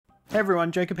Hey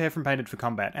everyone, Jacob here from Painted for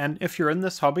Combat, and if you're in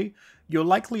this hobby, you're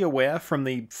likely aware from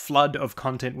the flood of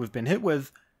content we've been hit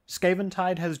with,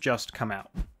 Skaventide has just come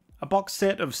out. A box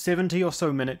set of 70 or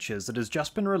so miniatures that has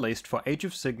just been released for Age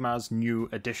of Sigmar's new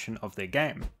edition of their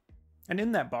game. And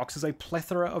in that box is a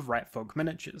plethora of Ratfolk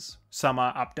miniatures. Some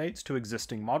are updates to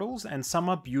existing models, and some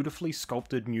are beautifully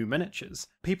sculpted new miniatures.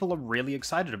 People are really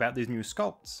excited about these new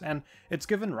sculpts, and it's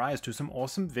given rise to some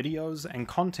awesome videos and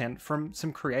content from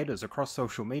some creators across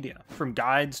social media. From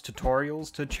guides, tutorials,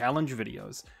 to challenge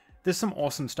videos. There's some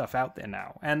awesome stuff out there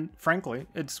now, and frankly,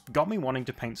 it's got me wanting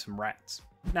to paint some rats.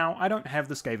 Now, I don't have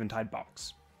the Skaventide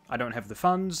box. I don't have the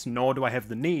funds, nor do I have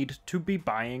the need to be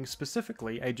buying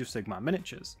specifically Age of Sigmar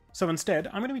miniatures. So instead,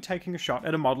 I'm going to be taking a shot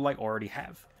at a model I already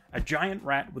have. A giant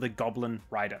rat with a goblin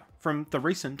rider, from the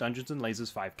recent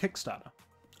Dungeons&Lasers 5 Kickstarter.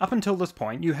 Up until this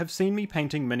point, you have seen me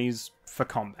painting minis for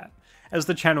combat, as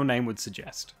the channel name would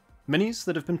suggest. Minis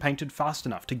that have been painted fast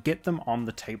enough to get them on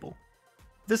the table.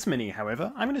 This mini,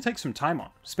 however, I'm going to take some time on,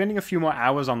 spending a few more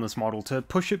hours on this model to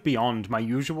push it beyond my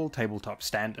usual tabletop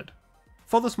standard.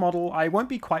 For this model, I won't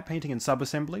be quite painting in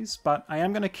sub-assemblies, but I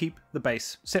am going to keep the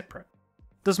base separate.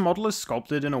 This model is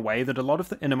sculpted in a way that a lot of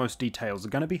the innermost details are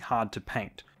going to be hard to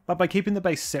paint, but by keeping the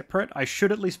base separate, I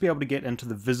should at least be able to get into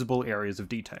the visible areas of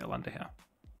detail under here.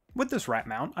 With this rat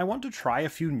mount, I want to try a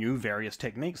few new various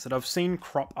techniques that I've seen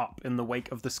crop up in the wake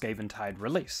of the Skaventide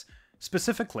release.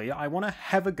 Specifically, I want to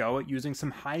have a go at using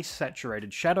some high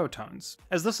saturated shadow tones,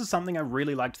 as this is something I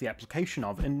really liked the application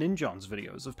of in Ninjon's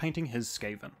videos of painting his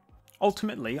Skaven.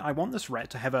 Ultimately, I want this rat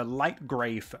to have a light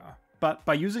grey fur, but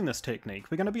by using this technique,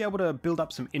 we're going to be able to build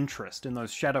up some interest in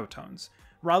those shadow tones,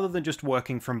 rather than just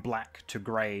working from black to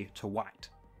grey to white.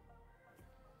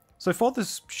 So for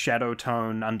this shadow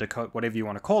tone, undercoat, whatever you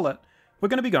want to call it, we're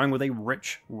going to be going with a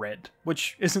rich red,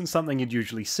 which isn't something you'd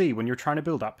usually see when you're trying to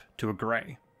build up to a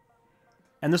grey.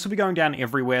 And this will be going down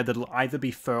everywhere that'll either be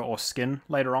fur or skin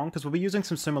later on, because we'll be using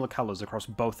some similar colours across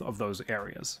both of those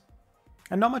areas.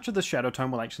 And not much of the shadow tone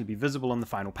will actually be visible in the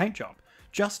final paint job,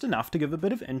 just enough to give a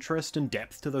bit of interest and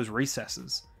depth to those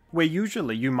recesses, where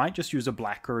usually you might just use a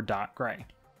black or a dark grey.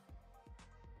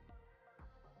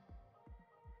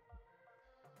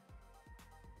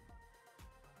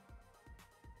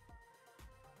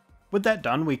 With that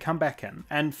done, we come back in,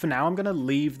 and for now I'm going to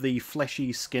leave the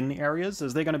fleshy skin areas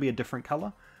as they're going to be a different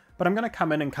colour, but I'm going to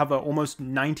come in and cover almost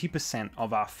 90%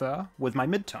 of our fur with my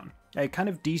midtone, a kind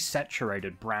of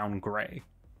desaturated brown grey.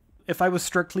 If I was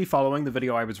strictly following the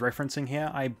video I was referencing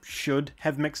here, I should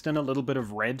have mixed in a little bit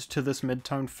of red to this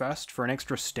midtone first for an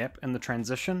extra step in the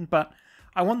transition, but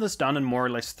I want this done in more or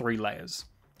less 3 layers.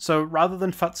 So rather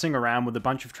than futzing around with a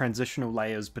bunch of transitional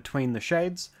layers between the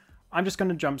shades, I'm just going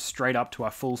to jump straight up to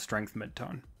our full strength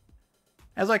midtone.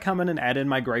 As I come in and add in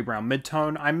my grey-brown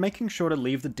midtone, I'm making sure to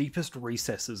leave the deepest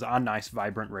recesses our nice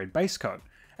vibrant red base coat,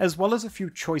 as well as a few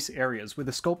choice areas where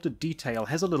the sculpted detail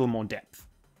has a little more depth.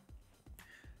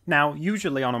 Now,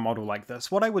 usually on a model like this,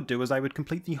 what I would do is I would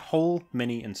complete the whole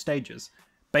mini in stages,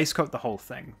 base coat the whole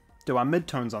thing, do our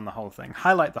midtones on the whole thing,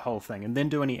 highlight the whole thing, and then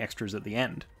do any extras at the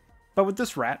end. But with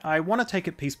this rat, I want to take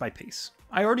it piece by piece.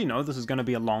 I already know this is going to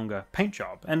be a longer paint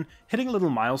job, and hitting little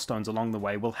milestones along the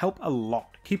way will help a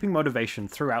lot, keeping motivation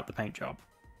throughout the paint job.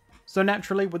 So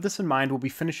naturally, with this in mind, we'll be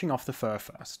finishing off the fur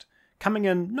first. Coming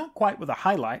in not quite with a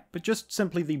highlight, but just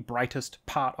simply the brightest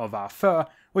part of our fur,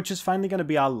 which is finally going to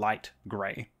be our light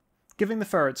grey, giving the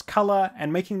fur its colour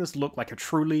and making this look like a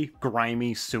truly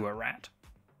grimy sewer rat.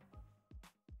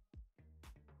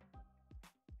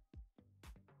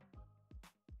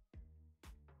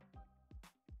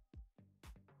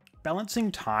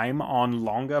 Balancing time on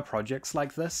longer projects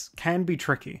like this can be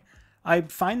tricky. I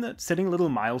find that setting little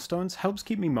milestones helps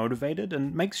keep me motivated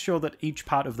and makes sure that each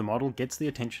part of the model gets the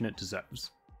attention it deserves.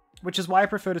 Which is why I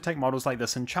prefer to take models like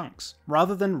this in chunks,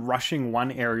 rather than rushing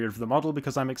one area of the model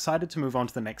because I'm excited to move on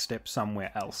to the next step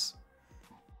somewhere else.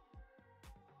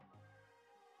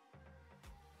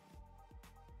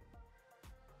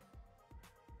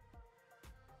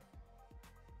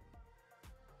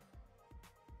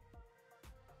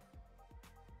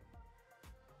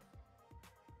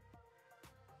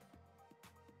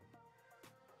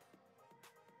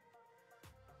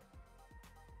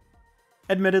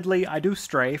 Admittedly, I do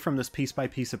stray from this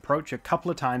piece-by-piece approach a couple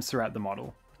of times throughout the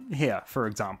model. Here, for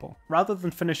example. Rather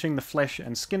than finishing the flesh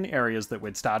and skin areas that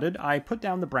we'd started, I put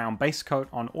down the brown base coat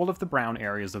on all of the brown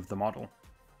areas of the model.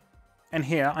 And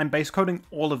here, I'm base coating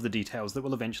all of the details that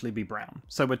will eventually be brown.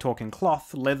 So we're talking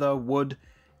cloth, leather, wood,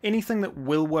 anything that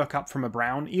will work up from a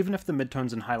brown, even if the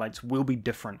midtones and highlights will be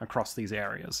different across these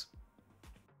areas.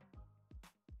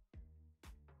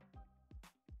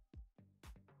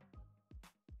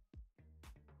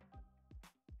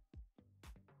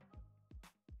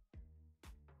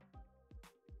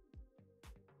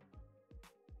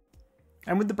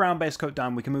 And with the brown base coat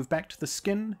done, we can move back to the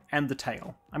skin and the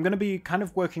tail. I'm going to be kind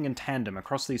of working in tandem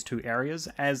across these two areas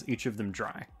as each of them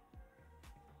dry.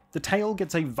 The tail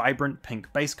gets a vibrant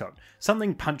pink base coat,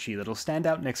 something punchy that'll stand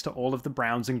out next to all of the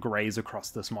browns and greys across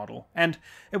this model, and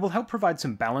it will help provide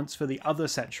some balance for the other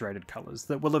saturated colours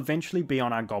that will eventually be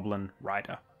on our Goblin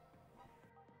rider.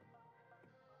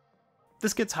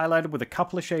 This gets highlighted with a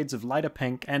couple of shades of lighter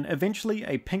pink, and eventually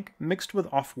a pink mixed with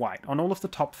off-white on all of the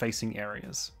top facing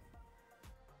areas.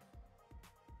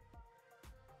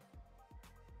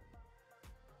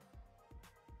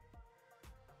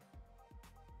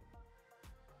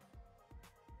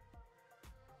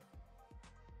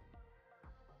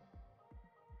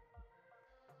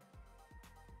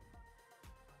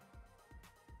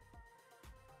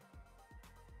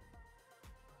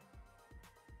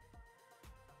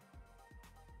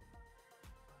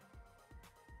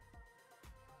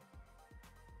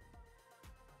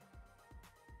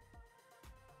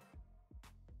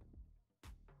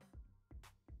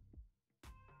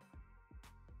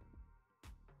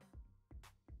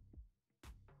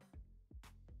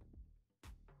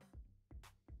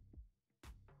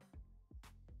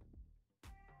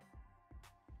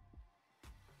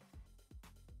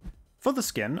 For the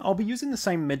skin, I'll be using the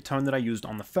same mid-tone that I used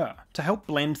on the fur, to help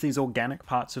blend these organic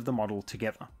parts of the model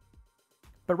together.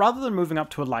 But rather than moving up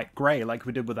to a light grey like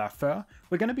we did with our fur,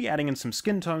 we're going to be adding in some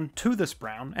skin tone to this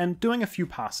brown and doing a few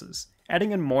passes,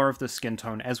 adding in more of the skin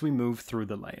tone as we move through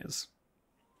the layers.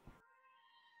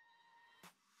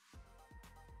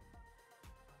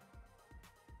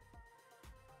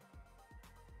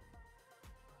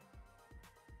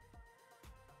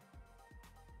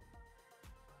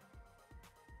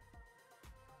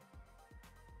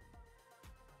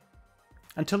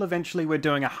 Until eventually we're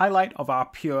doing a highlight of our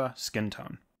pure skin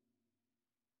tone.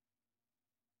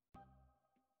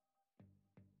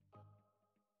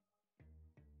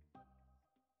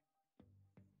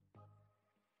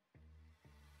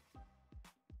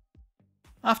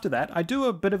 After that, I do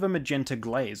a bit of a magenta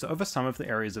glaze over some of the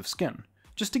areas of skin,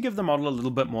 just to give the model a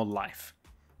little bit more life.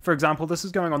 For example, this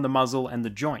is going on the muzzle and the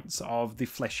joints of the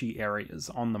fleshy areas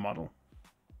on the model.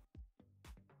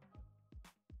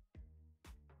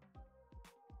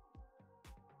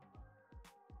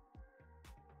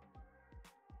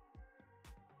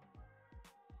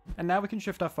 And now we can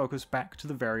shift our focus back to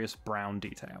the various brown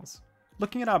details.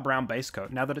 Looking at our brown base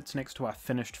coat, now that it's next to our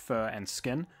finished fur and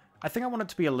skin, I think I want it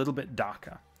to be a little bit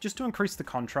darker, just to increase the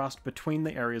contrast between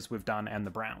the areas we've done and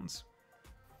the browns.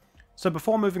 So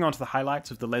before moving on to the highlights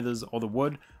of the leathers or the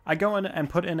wood, I go in and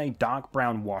put in a dark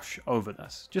brown wash over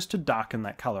this, just to darken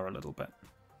that colour a little bit.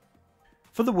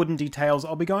 For the wooden details,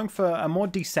 I'll be going for a more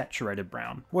desaturated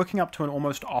brown, working up to an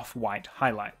almost off-white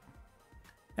highlight.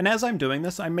 And as I'm doing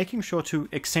this, I'm making sure to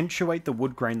accentuate the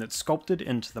wood grain that's sculpted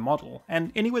into the model,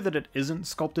 and anywhere that it isn't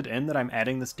sculpted in that I'm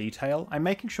adding this detail, I'm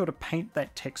making sure to paint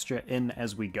that texture in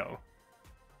as we go.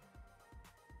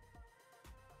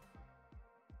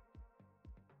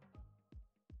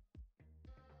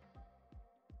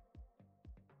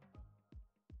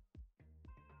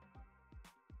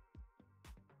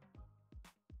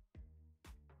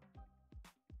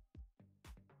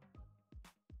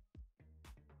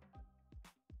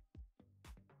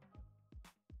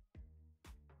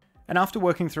 And after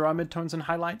working through our midtones and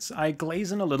highlights, I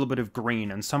glaze in a little bit of green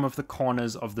in some of the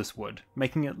corners of this wood,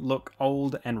 making it look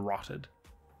old and rotted.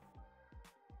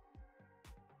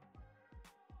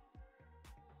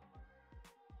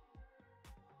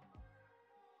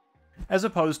 As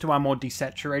opposed to our more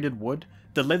desaturated wood,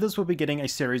 the leathers will be getting a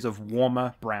series of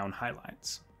warmer brown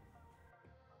highlights.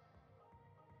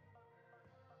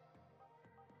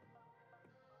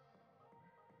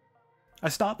 I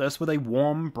start this with a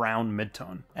warm brown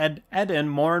midtone, and add in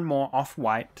more and more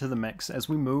off-white to the mix as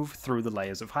we move through the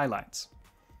layers of highlights.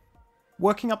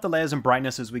 Working up the layers and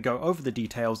brightness as we go over the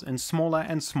details in smaller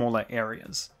and smaller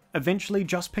areas, eventually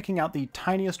just picking out the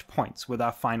tiniest points with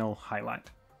our final highlight.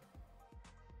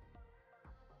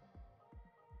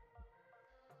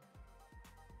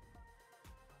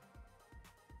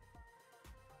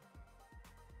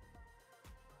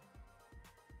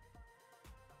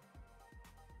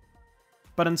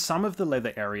 But in some of the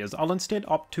leather areas, I'll instead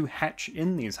opt to hatch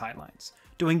in these highlights,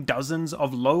 doing dozens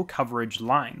of low coverage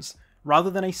lines, rather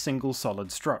than a single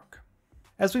solid stroke.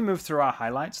 As we move through our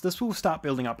highlights, this will start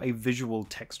building up a visual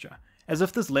texture, as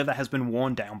if this leather has been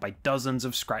worn down by dozens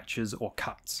of scratches or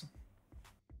cuts.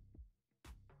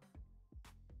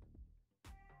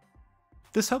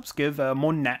 This helps give a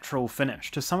more natural finish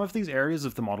to some of these areas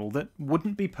of the model that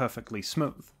wouldn't be perfectly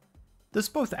smooth. This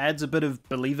both adds a bit of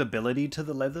believability to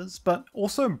the leathers, but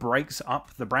also breaks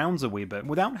up the browns a wee bit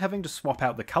without having to swap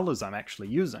out the colours I'm actually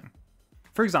using.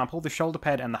 For example, the shoulder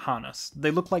pad and the harness,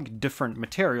 they look like different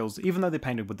materials even though they're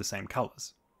painted with the same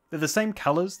colours. They're the same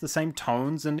colours, the same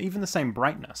tones, and even the same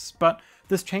brightness, but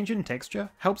this change in texture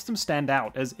helps them stand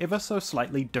out as ever so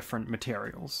slightly different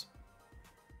materials.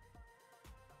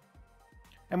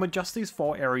 And with just these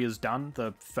 4 areas done,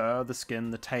 the fur, the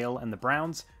skin, the tail, and the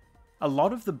browns, a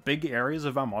lot of the big areas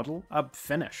of our model are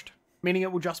finished, meaning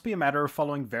it will just be a matter of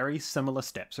following very similar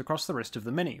steps across the rest of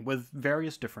the mini with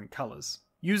various different colours,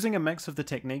 using a mix of the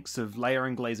techniques of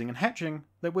layering, glazing, and hatching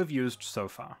that we've used so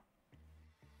far.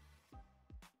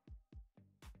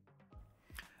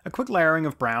 A quick layering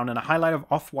of brown and a highlight of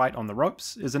off-white on the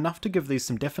ropes is enough to give these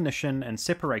some definition and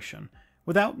separation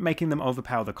without making them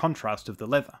overpower the contrast of the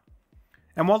leather.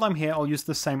 And while I'm here, I'll use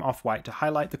the same off-white to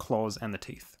highlight the claws and the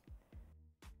teeth.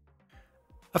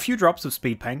 A few drops of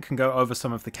speed paint can go over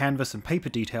some of the canvas and paper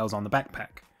details on the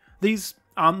backpack. These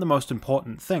aren't the most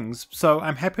important things, so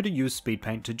I'm happy to use speed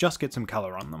paint to just get some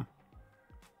colour on them.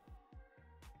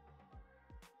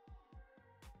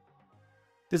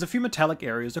 There's a few metallic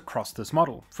areas across this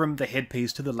model, from the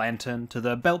headpiece to the lantern to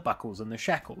the belt buckles and the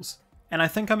shackles, and I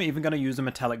think I'm even going to use a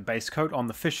metallic base coat on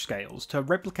the fish scales to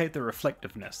replicate the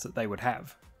reflectiveness that they would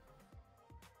have.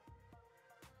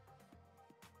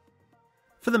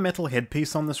 For the metal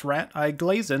headpiece on this rat, I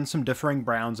glaze in some differing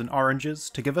browns and oranges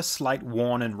to give a slight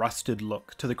worn and rusted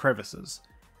look to the crevices.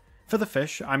 For the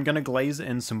fish, I'm going to glaze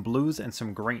in some blues and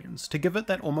some greens to give it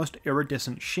that almost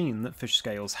iridescent sheen that fish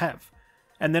scales have,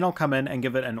 and then I'll come in and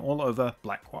give it an all-over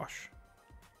black wash.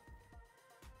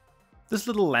 This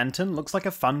little lantern looks like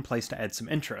a fun place to add some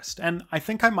interest, and I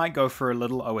think I might go for a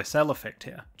little OSL effect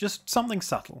here, just something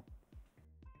subtle.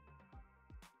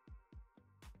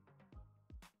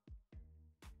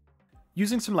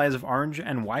 Using some layers of orange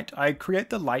and white, I create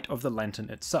the light of the lantern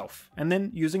itself, and then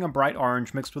using a bright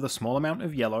orange mixed with a small amount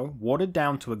of yellow, watered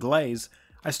down to a glaze,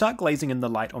 I start glazing in the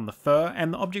light on the fur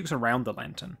and the objects around the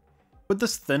lantern. With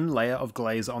this thin layer of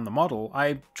glaze on the model,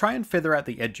 I try and feather out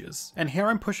the edges, and here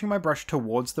I'm pushing my brush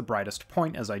towards the brightest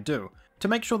point as I do, to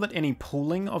make sure that any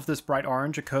pooling of this bright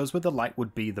orange occurs where the light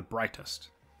would be the brightest.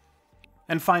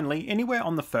 And finally, anywhere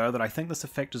on the fur that I think this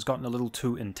effect has gotten a little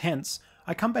too intense,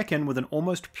 I come back in with an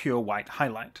almost pure white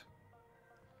highlight.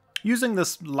 Using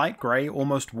this light grey,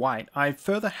 almost white, I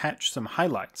further hatch some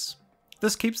highlights.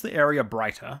 This keeps the area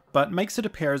brighter, but makes it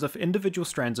appear as if individual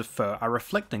strands of fur are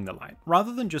reflecting the light,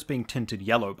 rather than just being tinted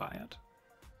yellow by it.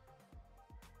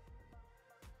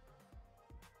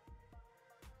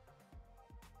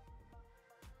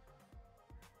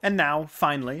 And now,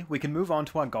 finally, we can move on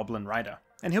to our Goblin Rider,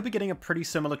 and he'll be getting a pretty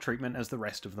similar treatment as the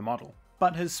rest of the model,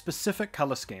 but his specific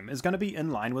colour scheme is going to be in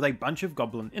line with a bunch of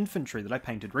Goblin infantry that I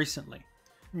painted recently.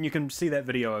 And you can see that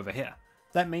video over here.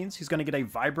 That means he's going to get a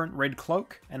vibrant red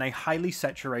cloak and a highly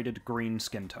saturated green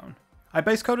skin tone. I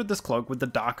base coated this cloak with the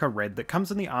darker red that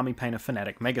comes in the Army Painter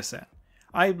Fanatic Mega set.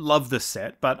 I love this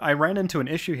set, but I ran into an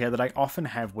issue here that I often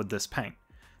have with this paint.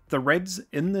 The reds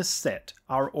in this set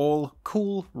are all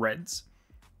cool reds,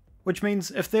 which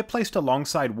means if they're placed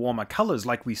alongside warmer colours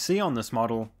like we see on this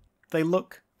model, they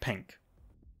look pink.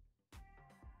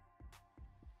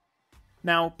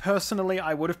 Now, personally,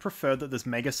 I would have preferred that this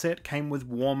mega set came with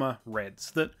warmer reds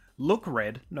that look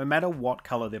red no matter what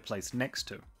colour they're placed next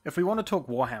to. If we want to talk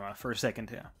Warhammer for a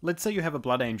second here, let's say you have a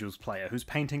Blood Angels player who's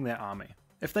painting their army.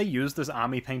 If they use this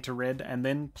Army Painter red and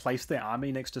then place their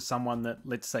army next to someone that,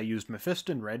 let's say, used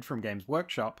Mephiston red from Games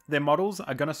Workshop, their models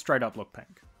are going to straight up look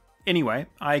pink. Anyway,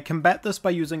 I combat this by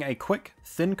using a quick,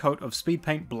 thin coat of speed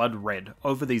paint blood red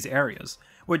over these areas,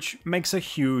 which makes a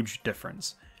huge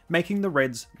difference, making the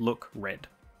reds look red.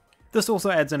 This also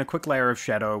adds in a quick layer of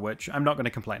shadow, which I'm not going to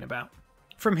complain about.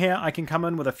 From here, I can come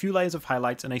in with a few layers of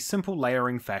highlights in a simple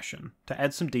layering fashion to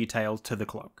add some detail to the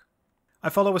cloak. I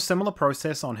follow a similar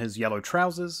process on his yellow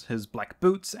trousers, his black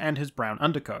boots, and his brown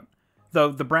undercoat,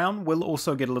 though the brown will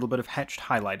also get a little bit of hatched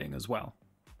highlighting as well.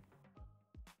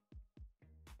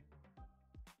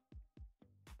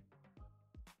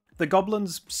 The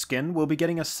Goblin's skin will be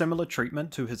getting a similar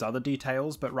treatment to his other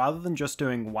details, but rather than just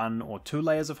doing 1 or 2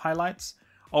 layers of highlights,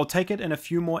 I'll take it in a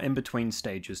few more in-between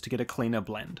stages to get a cleaner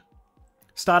blend.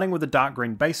 Starting with a dark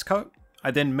green base coat, I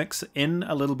then mix in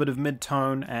a little bit of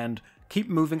mid-tone and keep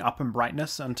moving up in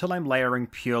brightness until I'm layering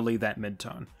purely that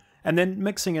mid-tone, and then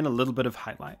mixing in a little bit of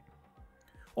highlight.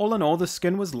 All in all, the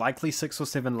skin was likely 6 or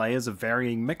 7 layers of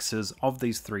varying mixes of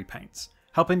these 3 paints,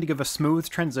 helping to give a smooth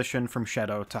transition from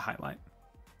shadow to highlight.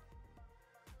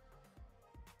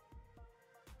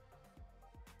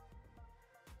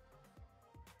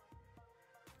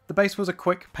 The base was a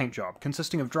quick paint job,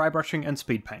 consisting of dry brushing and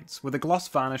speed paints, with a gloss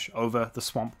varnish over the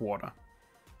swamp water.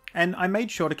 And I made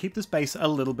sure to keep this base a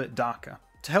little bit darker,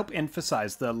 to help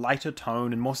emphasize the lighter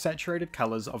tone and more saturated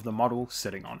colours of the model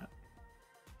sitting on it.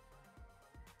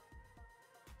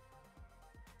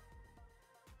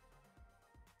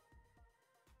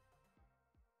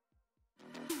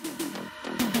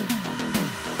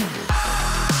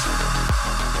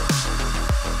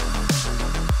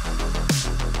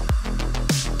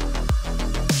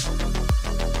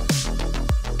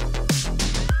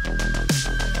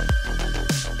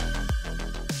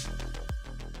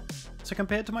 So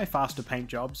compared to my faster paint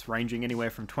jobs, ranging anywhere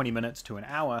from 20 minutes to an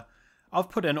hour, I've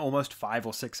put in almost 5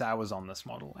 or 6 hours on this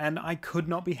model, and I could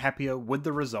not be happier with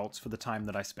the results for the time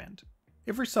that I spent.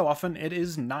 Every so often, it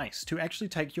is nice to actually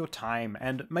take your time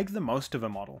and make the most of a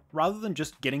model, rather than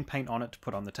just getting paint on it to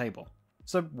put on the table.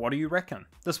 So what do you reckon?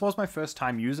 This was my first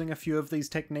time using a few of these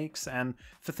techniques, and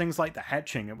for things like the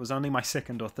hatching, it was only my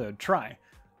second or third try.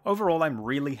 Overall, I'm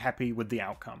really happy with the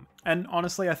outcome, and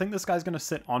honestly, I think this guy's going to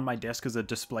sit on my desk as a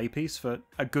display piece for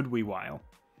a good wee while.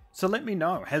 So let me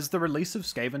know, has the release of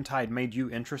Skaventide made you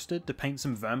interested to paint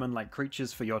some vermin-like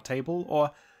creatures for your table,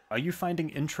 or are you finding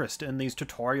interest in these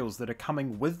tutorials that are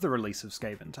coming with the release of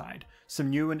Skaventide? Some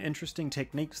new and interesting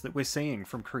techniques that we're seeing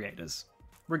from creators.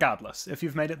 Regardless, if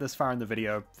you've made it this far in the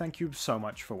video, thank you so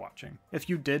much for watching. If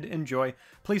you did enjoy,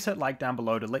 please hit like down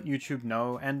below to let YouTube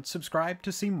know, and subscribe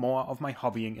to see more of my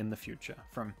hobbying in the future,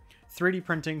 from 3D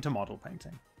printing to model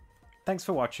painting. Thanks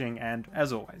for watching, and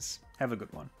as always, have a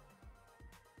good one.